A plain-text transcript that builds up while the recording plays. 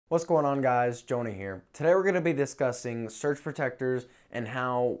What's going on, guys? Jonah here. Today we're going to be discussing surge protectors and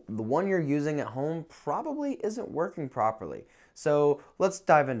how the one you're using at home probably isn't working properly. So let's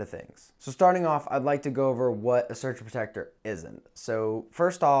dive into things. So starting off, I'd like to go over what a surge protector isn't. So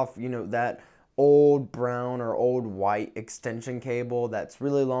first off, that old brown or old white extension cable that's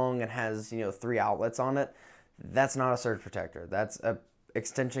really long and has, 3 outlets on it. That's not a surge protector. That's a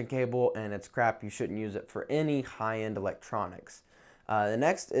extension cable and it's crap. You shouldn't use it for any high-end electronics. The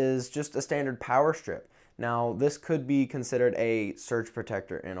next is just a standard power strip. Now, this could be considered a surge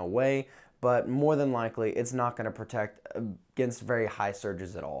protector in a way, but more than likely, it's not going to protect against very high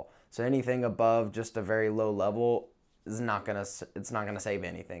surges at all. So anything above just a very low level is not going to save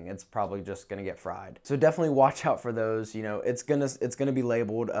anything. It's probably just going to get fried. So definitely watch out for those. It's going to be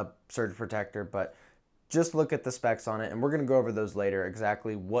labeled a surge protector, but just look at the specs on it, and we're going to go over those later,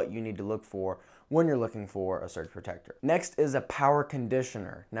 exactly what you need to look for when you're looking for a surge protector. Next is a power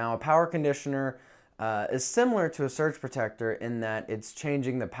conditioner. Now, a power conditioner is similar to a surge protector in that it's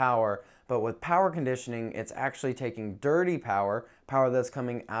changing the power, but with power conditioning, it's actually taking dirty power that's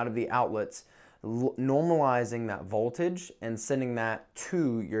coming out of the outlets, normalizing that voltage and sending that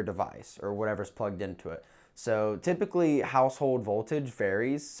to your device or whatever's plugged into it. So typically household voltage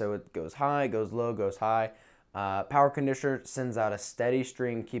varies, so it goes high, goes low, goes high. Power conditioner sends out a steady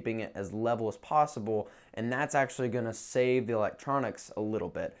stream, keeping it as level as possible, and that's actually going to save the electronics a little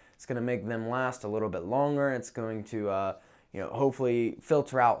bit. It's going to make them last a little bit longer. It's going to hopefully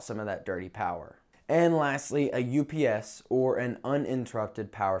filter out some of that dirty power. And lastly, a UPS or an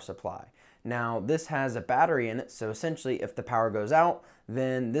uninterrupted power supply. Now, this has a battery in it, so essentially if the power goes out,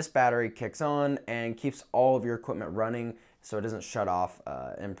 then this battery kicks on and keeps all of your equipment running so it doesn't shut off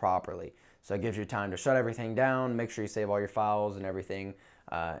improperly. So it gives you time to shut everything down, make sure you save all your files and everything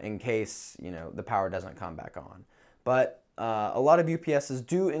in case the power doesn't come back on. But a lot of UPSs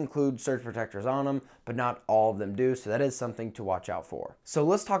do include surge protectors on them, but not all of them do, so that is something to watch out for. So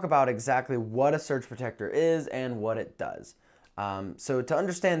let's talk about exactly what a surge protector is and what it does. So to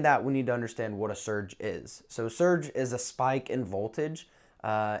understand that, we need to understand what a surge is. So surge is a spike in voltage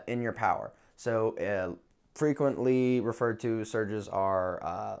in your power. So frequently referred to surges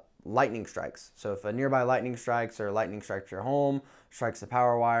are lightning strikes. So if a nearby lightning strikes or lightning strikes your home, strikes the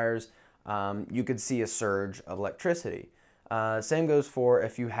power wires, you could see a surge of electricity. Same goes for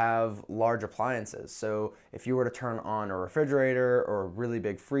if you have large appliances. So if you were to turn on a refrigerator or a really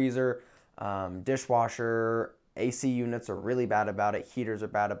big freezer, dishwasher, AC units are really bad about it, heaters are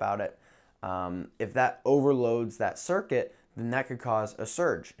bad about it. If that overloads that circuit, then that could cause a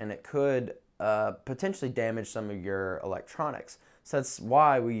surge and it could potentially damage some of your electronics. So that's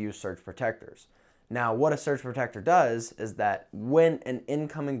why we use surge protectors. Now, what a surge protector does is that when an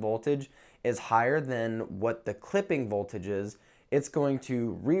incoming voltage is higher than what the clipping voltage is, it's going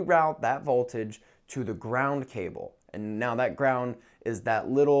to reroute that voltage to the ground cable. And now that ground is that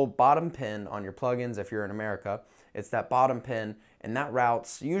little bottom pin on your plugins if you're in America. It's that bottom pin, and that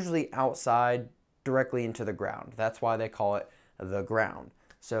routes usually outside directly into the ground. That's why they call it the ground.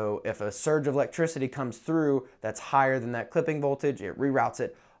 So if a surge of electricity comes through that's higher than that clipping voltage, it reroutes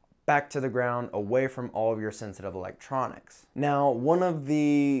it back to the ground away from all of your sensitive electronics. Now, one of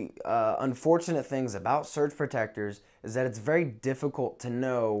the unfortunate things about surge protectors is that it's very difficult to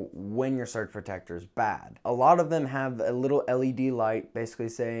know when your surge protector is bad. A lot of them have a little LED light basically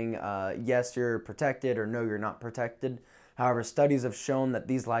saying, yes, you're protected, or no, you're not protected. However, studies have shown that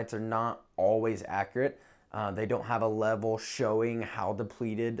these lights are not always accurate. They don't have a level showing how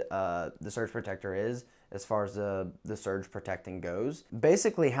depleted the surge protector is as far as the surge protecting goes.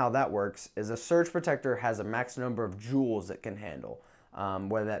 Basically how that works is a surge protector has a max number of joules it can handle,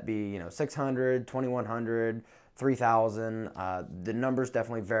 whether that be 600, 2100, 3000. The numbers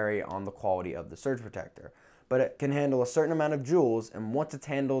definitely vary on the quality of the surge protector, but it can handle a certain amount of joules, and once it's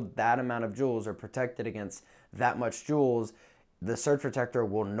handled that amount of joules or protected against that much joules, the surge protector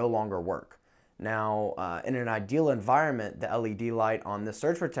will no longer work. Now, in an ideal environment, the LED light on the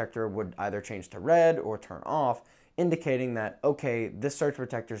surge protector would either change to red or turn off, indicating that, okay, this surge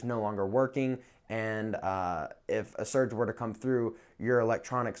protector is no longer working, and if a surge were to come through, your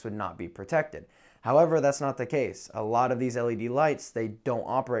electronics would not be protected. However, that's not the case. A lot of these LED lights, they don't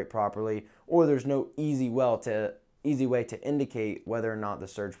operate properly, or there's no easy way to indicate whether or not the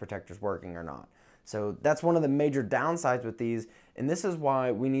surge protector is working or not. So that's one of the major downsides with these, and this is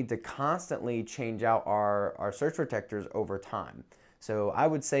why we need to constantly change out our surge protectors over time. So I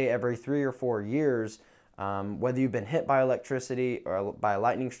would say every 3 or 4 years, whether you've been hit by electricity or by a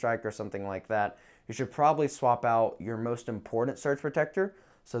lightning strike or something like that, you should probably swap out your most important surge protector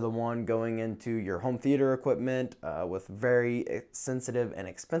So the one going into your home theater equipment with very sensitive and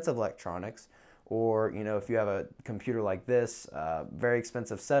expensive electronics, or if you have a computer like this, very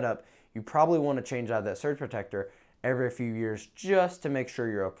expensive setup, you probably want to change out that surge protector every few years just to make sure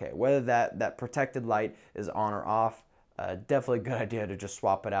you're okay. Whether that protected light is on or off, definitely a good idea to just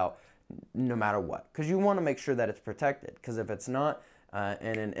swap it out no matter what, because you want to make sure that it's protected, because if it's not,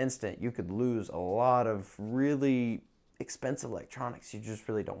 in an instant you could lose a lot of really expensive electronics. You just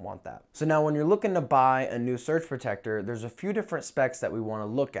really don't want that. So now when you're looking to buy a new surge protector, there's a few different specs that we want to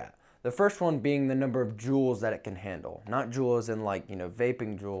look at. The first one being the number of joules that it can handle. Not joule as in like,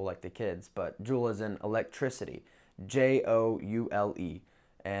 vaping joule like the kids, but joule as in electricity. Joule.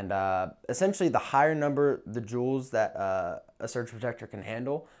 And essentially the higher number the joules that a surge protector can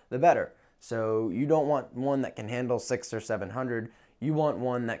handle, the better. So you don't want one that can handle 600 or 700. You want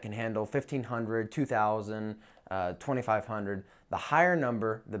one that can handle 1500, 2000, 2500. The higher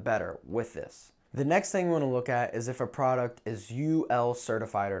number, the better with this. The next thing we want to look at is if a product is UL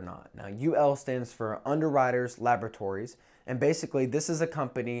certified or not. Now, UL stands for Underwriters Laboratories, and basically this is a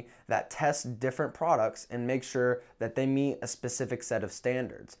company that tests different products and makes sure that they meet a specific set of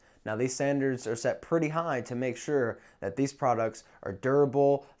standards. Now, these standards are set pretty high to make sure that these products are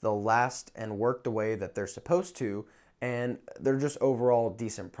durable, they'll last and work the way that they're supposed to, and they're just overall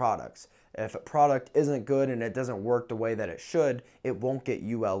decent products. If a product isn't good and it doesn't work the way that it should, it won't get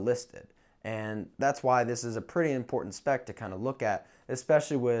UL listed. And that's why this is a pretty important spec to kind of look at,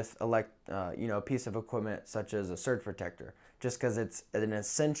 especially with a piece of equipment such as a surge protector, just because it's an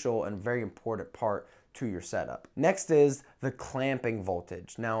essential and very important part to your setup. Next is the clamping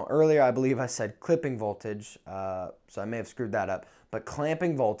voltage. Now earlier I believe I said clipping voltage, so I may have screwed that up, but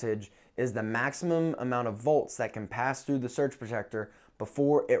clamping voltage is the maximum amount of volts that can pass through the surge protector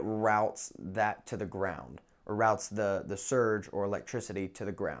before it routes that to the ground, or routes the surge or electricity to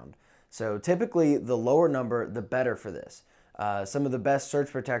the ground. So typically the lower number, the better for this. Some of the best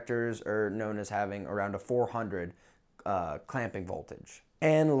surge protectors are known as having around a 400 clamping voltage.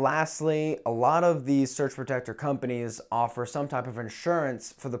 And lastly, a lot of these surge protector companies offer some type of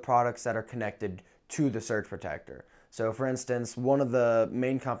insurance for the products that are connected to the surge protector. So for instance, one of the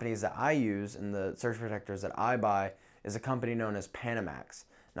main companies that I use and the surge protectors that I buy is a company known as Panamax.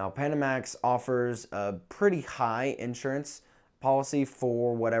 Now Panamax offers a pretty high insurance policy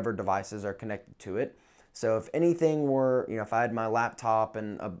for whatever devices are connected to it. So if anything were, if I had my laptop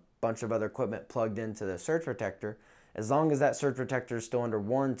and a bunch of other equipment plugged into the surge protector, as long as that surge protector is still under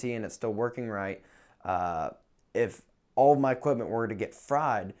warranty and it's still working right, if all of my equipment were to get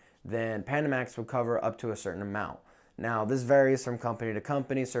fried, then Panamax would cover up to a certain amount. Now, this varies from company to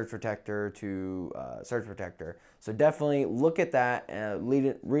company, surge protector to surge protector. So definitely look at that and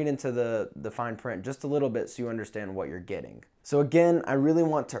read into the fine print just a little bit so you understand what you're getting. So again, I really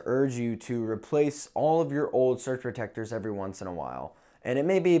want to urge you to replace all of your old surge protectors every once in a while. And it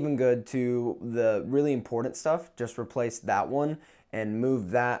may be even good to the really important stuff, just replace that one and move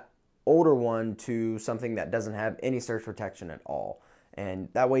that older one to something that doesn't have any surge protection at all. And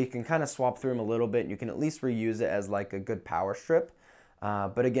that way you can kind of swap through them a little bit and you can at least reuse it as like a good power strip.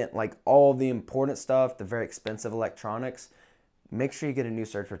 But again, like all the important stuff, the very expensive electronics, make sure you get a new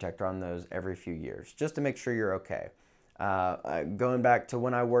surge protector on those every few years just to make sure you're okay. Going back to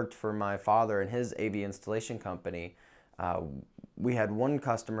when I worked for my father and his AV installation company, we had one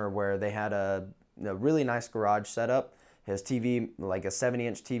customer where they had a really nice garage setup. His TV, like a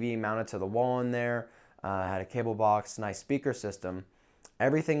 70-inch TV mounted to the wall in there, had a cable box, nice speaker system.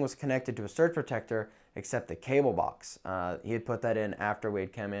 Everything was connected to a surge protector except the cable box. He had put that in after we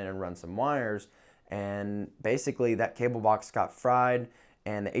had come in and run some wires, and basically that cable box got fried,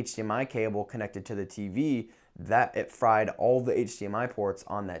 and the HDMI cable connected to the TV, that it fried all the HDMI ports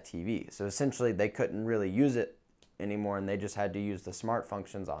on that TV. So essentially they couldn't really use it anymore and they just had to use the smart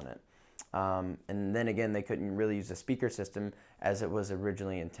functions on it. And then again, they couldn't really use the speaker system as it was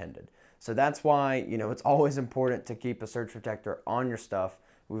originally intended. So that's why, it's always important to keep a surge protector on your stuff.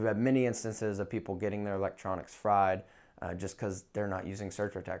 We've had many instances of people getting their electronics fried just because they're not using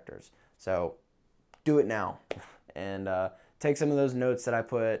surge protectors. So do it now and take some of those notes that I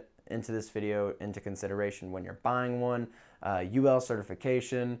put into this video into consideration when you're buying one. UL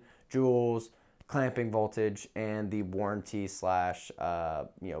certification, joules, clamping voltage, and the warranty slash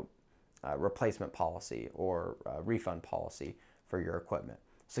replacement policy or refund policy for your equipment.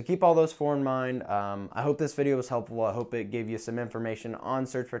 So keep all those four in mind. I hope this video was helpful. I hope it gave you some information on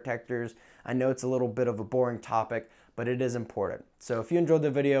surge protectors. I know it's a little bit of a boring topic, but it is important. So if you enjoyed the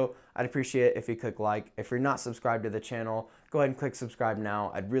video, I'd appreciate it if you click like. If you're not subscribed to the channel, go ahead and click subscribe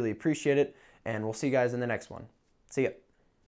now. I'd really appreciate it, and we'll see you guys in the next one. See ya.